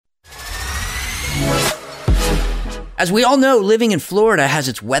As we all know, living in Florida has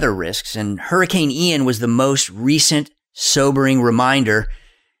its weather risks, and Hurricane Ian was the most recent sobering reminder.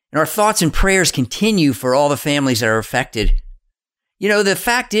 And our thoughts and prayers continue for all the families that are affected. You know, the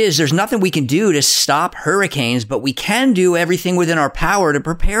fact is there's nothing we can do to stop hurricanes, but we can do everything within our power to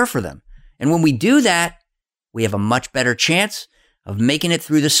prepare for them. And when we do that, we have a much better chance of making it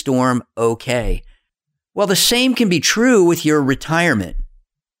through the storm okay. Well, the same can be true with your retirement.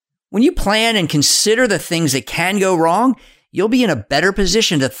 When you plan and consider the things that can go wrong, you'll be in a better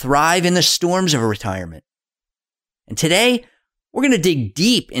position to thrive in the storms of retirement. And today, we're going to dig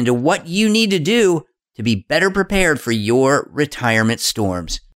deep into what you need to do to be better prepared for your retirement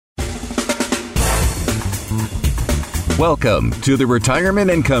storms. Welcome to the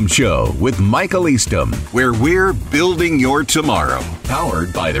Retirement Income Show with Michael Eastham, where we're building your tomorrow.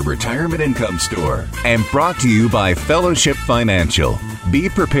 Powered by the Retirement Income Store and brought to you by Fellowship Financial. Be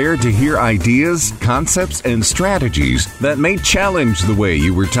prepared to hear ideas, concepts, and strategies that may challenge the way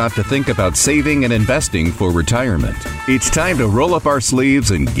you were taught to think about saving and investing for retirement. It's time to roll up our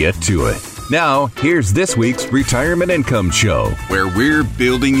sleeves and get to it. Now, here's this week's Retirement Income Show, where we're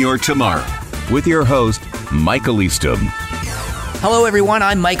building your tomorrow, with your host, Michael Eastham. Hello, everyone.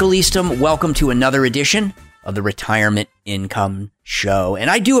 I'm Michael Eastham. Welcome to another edition of the Retirement Income Show. And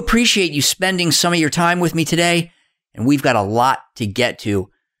I do appreciate you spending some of your time with me today, and we've got a lot to get to.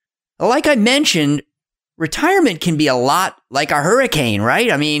 Like I mentioned, retirement can be a lot like a hurricane,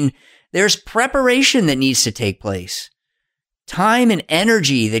 right? I mean, there's preparation that needs to take place. Time and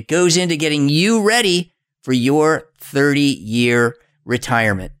energy that goes into getting you ready for your 30-year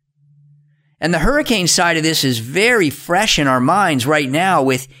retirement. And the hurricane side of this is very fresh in our minds right now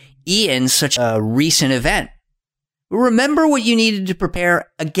with Ian, such a recent event. But remember what you needed to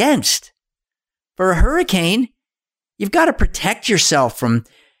prepare against. For a hurricane, you've got to protect yourself from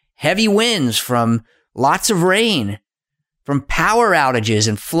heavy winds, from lots of rain, from power outages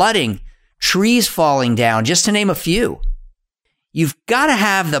and flooding, trees falling down, just to name a few. You've got to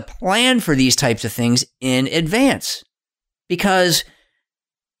have the plan for these types of things in advance, because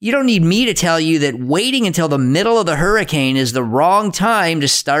you don't need me to tell you that waiting until the middle of the hurricane is the wrong time to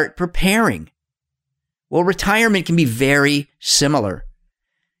start preparing. Well, retirement can be very similar.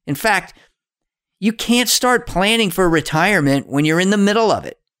 In fact, you can't start planning for retirement when you're in the middle of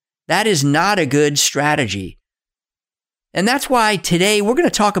it. That is not a good strategy. And that's why today we're going to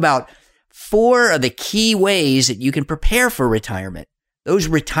talk about 4 of the key ways that you can prepare for retirement. Those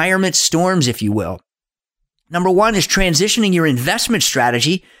retirement storms, if you will. Number 1 is transitioning your investment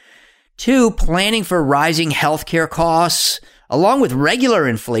strategy. 2, planning for rising healthcare costs, along with regular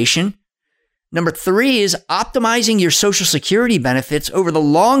inflation. Number 3 is optimizing your Social Security benefits over the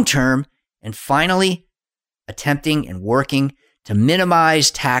long term. And finally, attempting and working to minimize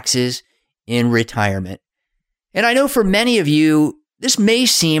taxes in retirement. And I know for many of you, this may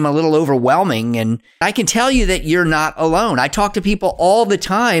seem a little overwhelming, and I can tell you that you're not alone. I talk to people all the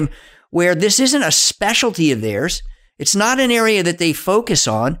time where this isn't a specialty of theirs. It's not an area that they focus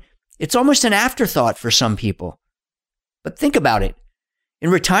on. It's almost an afterthought for some people. But think about it.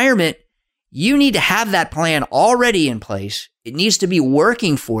 In retirement, you need to have that plan already in place. It needs to be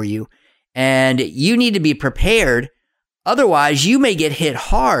working for you, and you need to be prepared. Otherwise, you may get hit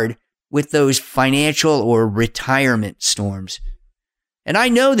hard with those financial or retirement storms. And I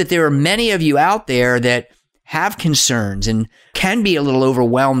know that there are many of you out there that have concerns and can be a little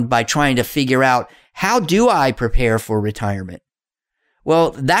overwhelmed by trying to figure out, how do I prepare for retirement?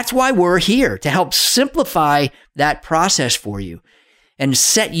 Well, that's why we're here, to help simplify that process for you and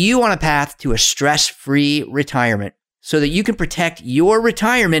set you on a path to a stress-free retirement so that you can protect your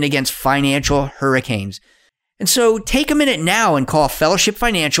retirement against financial hurricanes. And so take a minute now and call Fellowship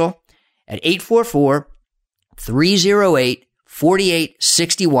Financial at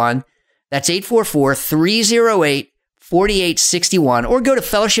 844-308-4861. That's 844-308-4861. Or go to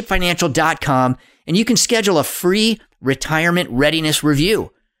fellowshipfinancial.com and you can schedule a free retirement readiness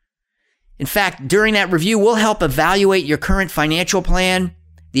review. In fact, during that review, we'll help evaluate your current financial plan,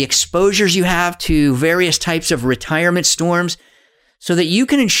 the exposures you have to various types of retirement storms, so that you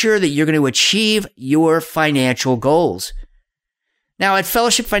can ensure that you're going to achieve your financial goals. Now, at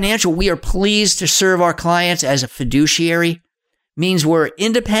Fellowship Financial, we are pleased to serve our clients as a fiduciary. Means we're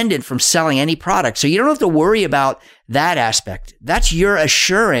independent from selling any product, so you don't have to worry about that aspect. That's your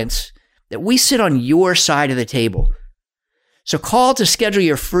assurance that we sit on your side of the table. So call to schedule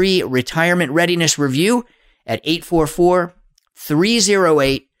your free retirement readiness review at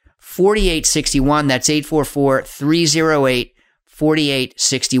 844-308-4861. That's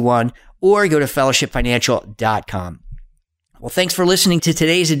 844-308-4861. Or go to fellowshipfinancial.com. Well, thanks for listening to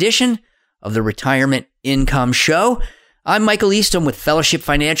today's edition of the Retirement Income Show. I'm Michael Eastham with Fellowship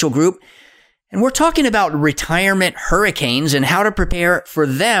Financial Group, and we're talking about retirement hurricanes and how to prepare for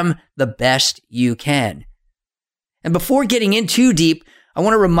them the best you can. And before getting in too deep, I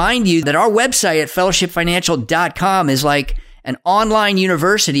want to remind you that our website at fellowshipfinancial.com is like an online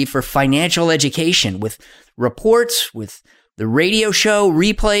university for financial education with reports, with the radio show,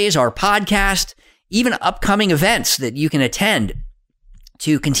 replays, our podcast, even upcoming events that you can attend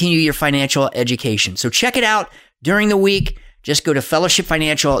to continue your financial education. So check it out during the week. Just go to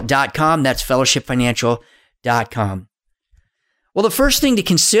fellowshipfinancial.com. That's fellowshipfinancial.com. Well, the first thing to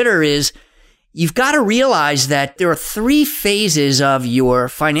consider is you've got to realize that there are three phases of your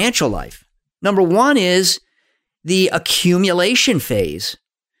financial life. Number one is the accumulation phase,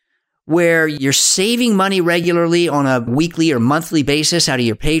 where you're saving money regularly on a weekly or monthly basis out of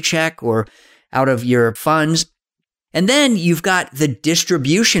your paycheck or out of your funds. And then you've got the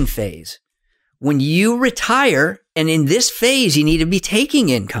distribution phase, when you retire, and in this phase, you need to be taking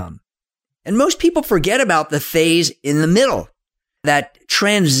income. And most people forget about the phase in the middle, that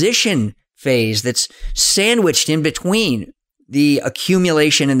transition phase that's sandwiched in between the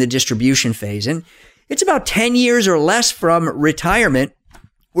accumulation and the distribution phase. And it's about 10 years or less from retirement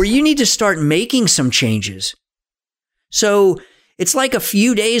where you need to start making some changes. So it's like a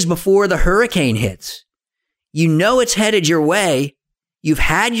few days before the hurricane hits. You know it's headed your way. You've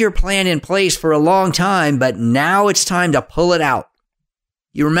had your plan in place for a long time, but now it's time to pull it out.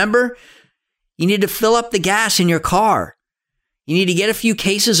 You remember? You need to fill up the gas in your car. You need to get a few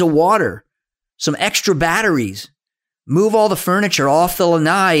cases of water, some extra batteries, move all the furniture off the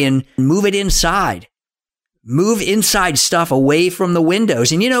lanai and move it inside. Move inside stuff away from the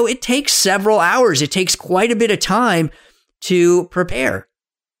windows. And it takes several hours. It takes quite a bit of time to prepare.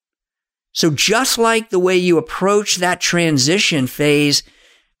 So just like the way you approach that transition phase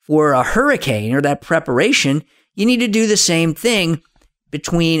for a hurricane or that preparation, you need to do the same thing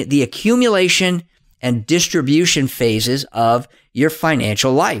between the accumulation and distribution phases of your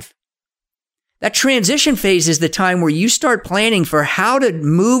financial life. That transition phase is the time where you start planning for how to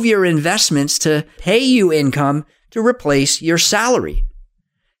move your investments to pay you income to replace your salary.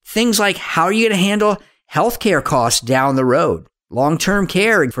 Things like how are you going to handle healthcare costs down the road, long-term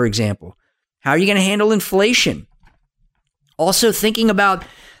care, for example. How are you going to handle inflation? Also thinking about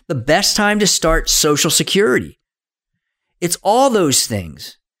the best time to start Social Security. It's all those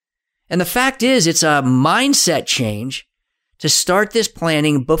things. And the fact is, it's a mindset change to start this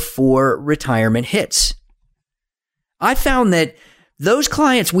planning before retirement hits. I found that those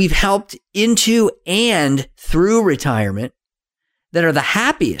clients we've helped into and through retirement that are the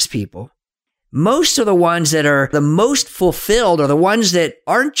happiest people, most of the ones that are the most fulfilled are the ones that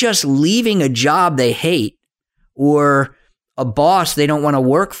aren't just leaving a job they hate or a boss they don't want to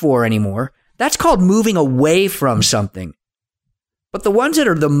work for anymore. That's called moving away from something. But the ones that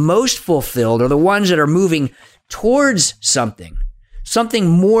are the most fulfilled are the ones that are moving towards something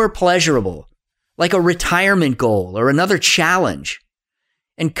more pleasurable, like a retirement goal or another challenge.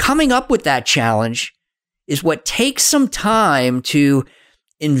 And coming up with that challenge is what takes some time to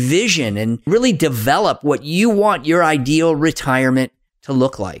envision and really develop what you want your ideal retirement to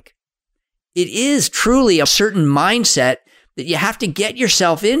look like. It is truly a certain mindset that you have to get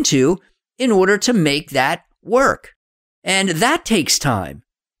yourself into in order to make that work. And that takes time.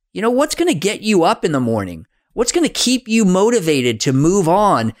 What's going to get you up in the morning? What's going to keep you motivated to move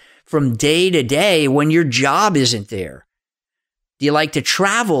on from day to day when your job isn't there? Do you like to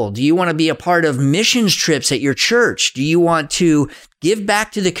travel? Do you want to be a part of missions trips at your church? Do you want to give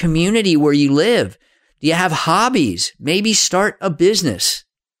back to the community where you live? Do you have hobbies? Maybe start a business.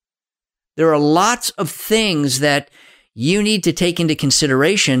 There are lots of things that you need to take into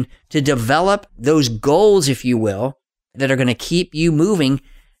consideration to develop those goals, if you will, that are going to keep you moving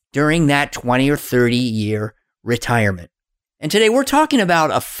during that 20 or 30 year retirement. And today we're talking about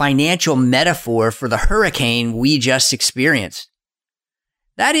a financial metaphor for the hurricane we just experienced.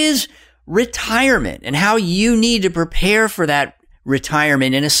 That is retirement and how you need to prepare for that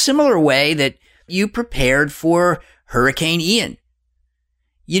retirement in a similar way that you prepared for Hurricane Ian.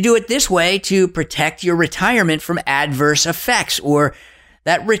 You do it this way to protect your retirement from adverse effects or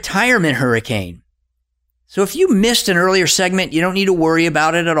that retirement hurricane. So if you missed an earlier segment, you don't need to worry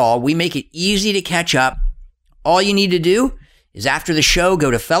about it at all. We make it easy to catch up. All you need to do is after the show,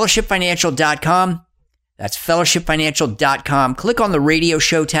 go to fellowshipfinancial.com. That's fellowshipfinancial.com. Click on the radio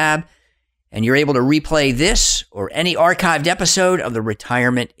show tab, and you're able to replay this or any archived episode of the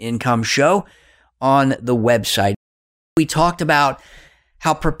Retirement Income Show on the website. We talked about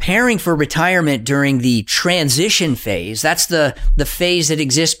how preparing for retirement during the transition phase, that's the phase that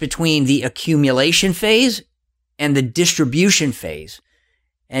exists between the accumulation phase and the distribution phase.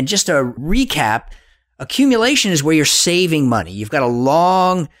 And just a recap, accumulation is where you're saving money. You've got a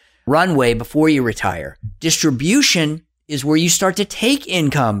long runway before you retire. Distribution is where you start to take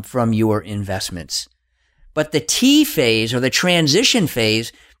income from your investments. But the T phase, or the transition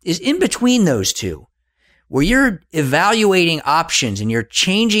phase, is in between those two, where you're evaluating options and you're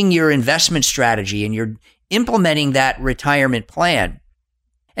changing your investment strategy and you're implementing that retirement plan.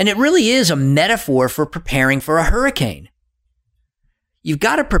 And it really is a metaphor for preparing for a hurricane. You've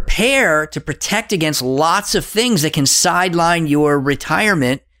got to prepare to protect against lots of things that can sideline your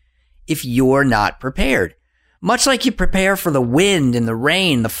retirement if you're not prepared. Much like you prepare for the wind and the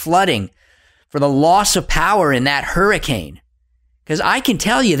rain, the flooding, for the loss of power in that hurricane. Because I can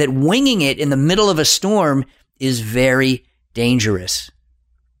tell you that winging it in the middle of a storm is very dangerous.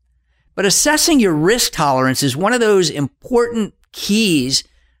 But assessing your risk tolerance is one of those important keys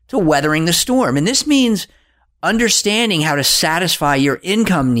to weathering the storm. And this means understanding how to satisfy your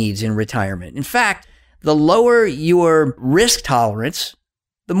income needs in retirement. In fact, the lower your risk tolerance,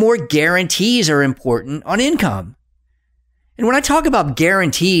 the more guarantees are important on income. And when I talk about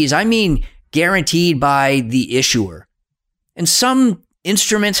guarantees, I mean guaranteed by the issuer. And some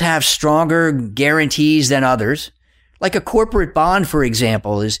instruments have stronger guarantees than others. Like a corporate bond, for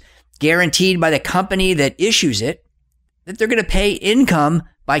example, is guaranteed by the company that issues it that they're going to pay income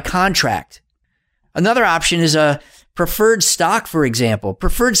by contract. Another option is a preferred stock, for example.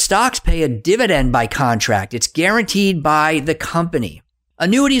 Preferred stocks pay a dividend by contract. It's guaranteed by the company.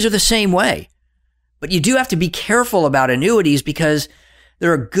 Annuities are the same way. But you do have to be careful about annuities because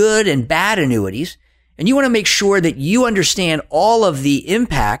there are good and bad annuities. And you want to make sure that you understand all of the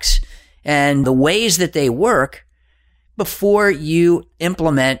impacts and the ways that they work before you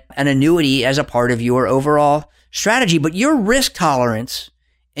implement an annuity as a part of your overall strategy. But your risk tolerance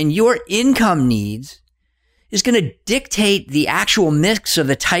and your income needs is going to dictate the actual mix of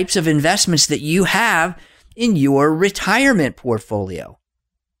the types of investments that you have in your retirement portfolio.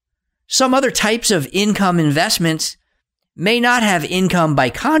 Some other types of income investments may not have income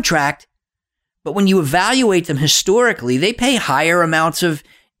by contract, but when you evaluate them historically, they pay higher amounts of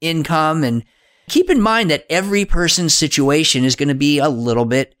income. And keep in mind that every person's situation is going to be a little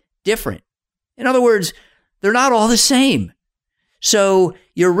bit different. In other words, they're not all the same. So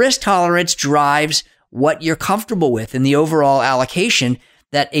your risk tolerance drives what you're comfortable with in the overall allocation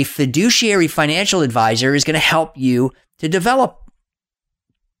that a fiduciary financial advisor is going to help you to develop.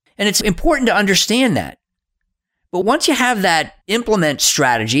 And it's important to understand that. But once you have that implement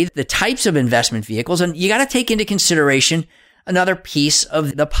strategy, the types of investment vehicles, and you got to take into consideration another piece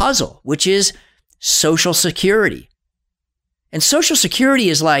of the puzzle, which is Social Security. And Social Security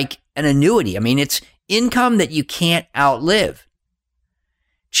is like an annuity. I mean, it's income that you can't outlive.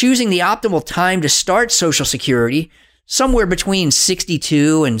 Choosing the optimal time to start Social Security, somewhere between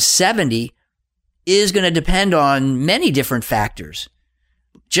 62 and 70, is going to depend on many different factors.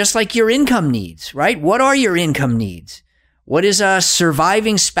 Just like your income needs, right? What are your income needs? What is a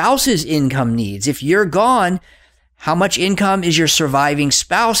surviving spouse's income needs? If you're gone, how much income is your surviving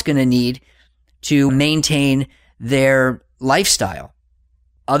spouse going to need to maintain their lifestyle?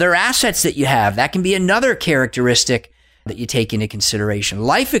 Other assets that you have, that can be another characteristic that you take into consideration.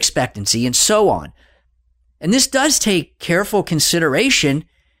 Life expectancy and so on. And this does take careful consideration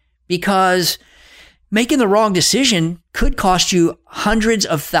because making the wrong decision could cost you hundreds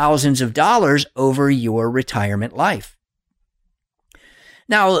of thousands of dollars over your retirement life.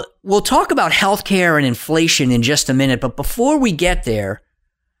 Now, we'll talk about healthcare and inflation in just a minute, but before we get there,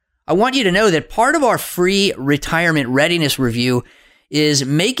 I want you to know that part of our free retirement readiness review is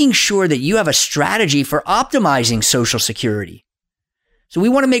making sure that you have a strategy for optimizing Social Security. So we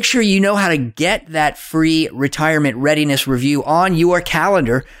want to make sure you know how to get that free retirement readiness review on your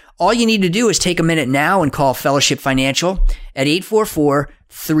calendar. All you need to do is take a minute now and call Fellowship Financial at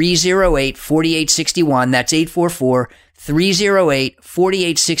 844-308-4861. That's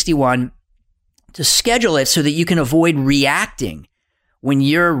 844-308-4861 to schedule it so that you can avoid reacting when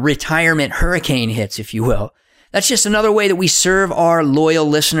your retirement hurricane hits, if you will. That's just another way that we serve our loyal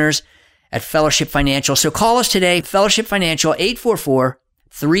listeners at Fellowship Financial. So call us today, Fellowship Financial,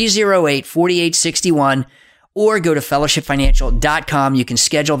 844-308-4861. Or go to fellowshipfinancial.com. You can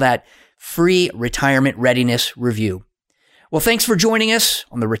schedule that free retirement readiness review. Well, thanks for joining us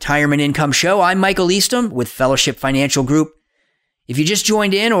on the Retirement Income Show. I'm Michael Eastham with Fellowship Financial Group. If you just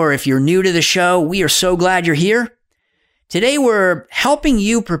joined in or if you're new to the show, we are so glad you're here. Today, we're helping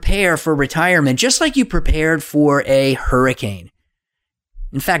you prepare for retirement just like you prepared for a hurricane.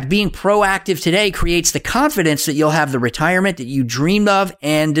 In fact, being proactive today creates the confidence that you'll have the retirement that you dreamed of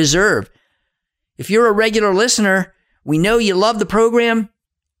and deserve. If you're a regular listener, we know you love the program,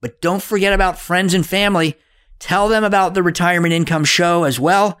 but don't forget about friends and family. Tell them about the Retirement Income Show as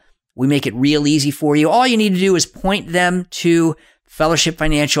well. We make it real easy for you. All you need to do is point them to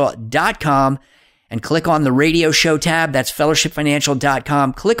fellowshipfinancial.com and click on the radio show tab. That's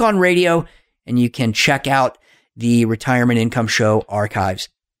fellowshipfinancial.com. Click on radio and you can check out the Retirement Income Show archives.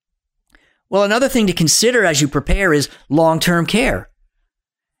 Well, another thing to consider as you prepare is long-term care.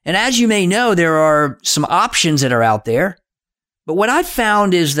 And as you may know, there are some options that are out there. But what I've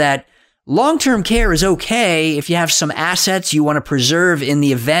found is that long-term care is okay if you have some assets you want to preserve in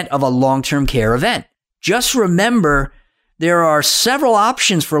the event of a long-term care event. Just remember, there are several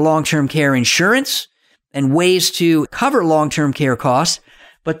options for long-term care insurance and ways to cover long-term care costs.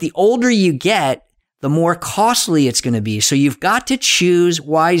 But the older you get, the more costly it's going to be. So you've got to choose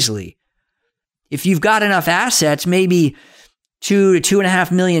wisely. If you've got enough assets, maybe $2 to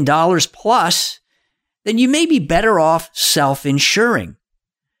 $2.5 million plus, then you may be better off self-insuring.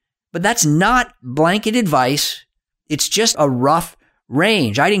 But that's not blanket advice. It's just a rough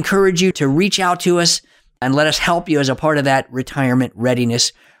range. I'd encourage you to reach out to us and let us help you as a part of that retirement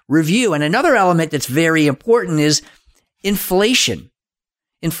readiness review. And another element that's very important is inflation.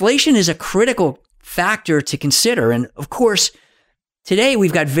 Inflation is a critical factor to consider. And of course, today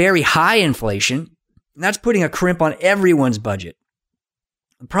we've got very high inflation, and that's putting a crimp on everyone's budget.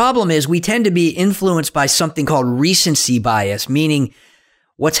 The problem is we tend to be influenced by something called recency bias, meaning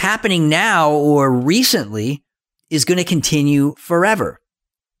what's happening now or recently is going to continue forever.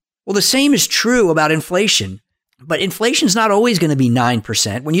 Well, the same is true about inflation, but inflation is not always going to be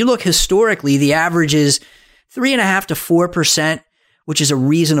 9%. When you look historically, the average is 3.5% to 4%, which is a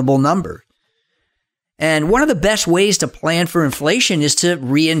reasonable number. And one of the best ways to plan for inflation is to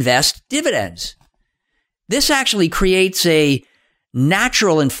reinvest dividends. This actually creates a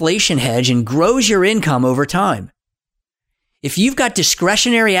natural inflation hedge and grows your income over time. If you've got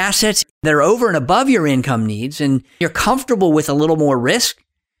discretionary assets that are over and above your income needs and you're comfortable with a little more risk,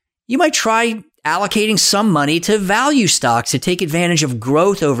 you might try allocating some money to value stocks to take advantage of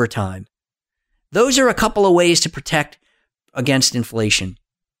growth over time. Those are a couple of ways to protect against inflation.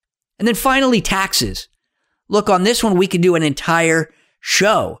 And then finally, taxes. Look, on this one, we could do an entire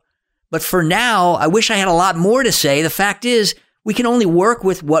show. But for now, I wish I had a lot more to say. The fact is, we can only work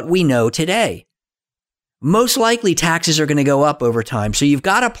with what we know today. Most likely, taxes are going to go up over time, so you've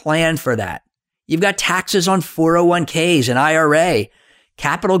got to plan for that. You've got taxes on 401ks and IRA,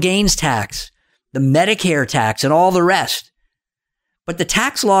 capital gains tax, the Medicare tax, and all the rest. But the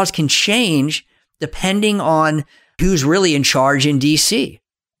tax laws can change depending on who's really in charge in D.C.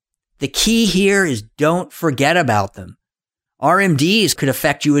 The key here is don't forget about them. RMDs could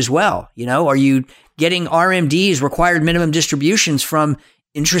affect you as well. Are you getting RMDs, required minimum distributions, from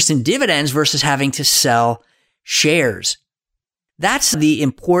interest and dividends versus having to sell shares? That's the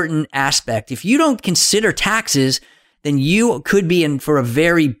important aspect. If you don't consider taxes, then you could be in for a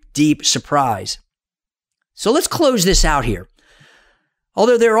very deep surprise. So let's close this out here.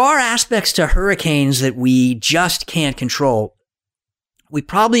 Although there are aspects to hurricanes that we just can't control, we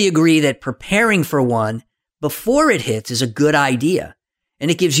probably agree that preparing for one before it hits is a good idea,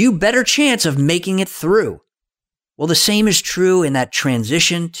 and it gives you better chance of making it through. Well, the same is true in that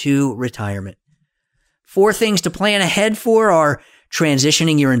transition to retirement. 4 things to plan ahead for are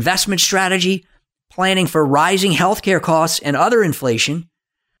transitioning your investment strategy, planning for rising healthcare costs and other inflation,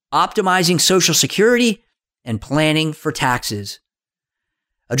 optimizing Social Security, and planning for taxes.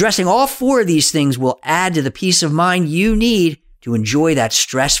 Addressing all 4 of these things will add to the peace of mind you need to enjoy that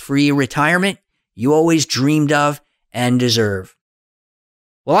stress-free retirement you always dreamed of and deserve.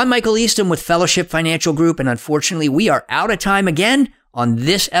 Well, I'm Michael Eastham with Fellowship Financial Group, and unfortunately, we are out of time again on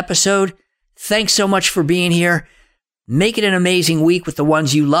this episode. Thanks so much for being here. Make it an amazing week with the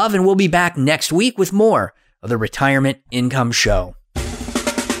ones you love, and we'll be back next week with more of the Retirement Income Show.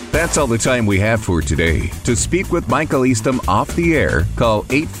 That's all the time we have for today. To speak with Michael Eastham off the air, call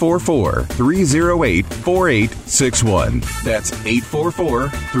 844-308-4861. That's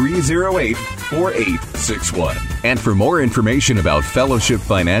 844-308-4861. And for more information about Fellowship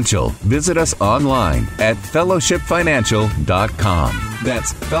Financial, visit us online at fellowshipfinancial.com.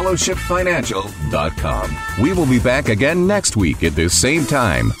 That's fellowshipfinancial.com. We will be back again next week at this same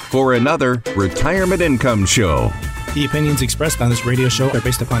time for another Retirement Income Show. The opinions expressed on this radio show are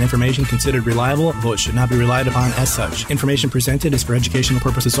based upon information considered reliable, though it should not be relied upon as such. Information presented is for educational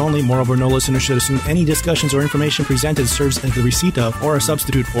purposes only. Moreover, no listener should assume any discussions or information presented serves as the receipt of or a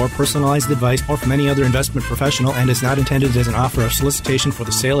substitute for personalized advice or from any other investment professional and is not intended as an offer of solicitation for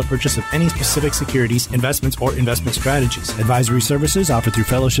the sale or purchase of any specific securities, investments, or investment strategies. Advisory services offered through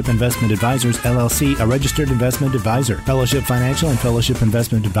Fellowship Investment Advisors, LLC, a registered investment advisor. Fellowship Financial and Fellowship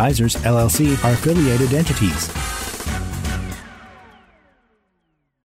Investment Advisors, LLC, are affiliated entities.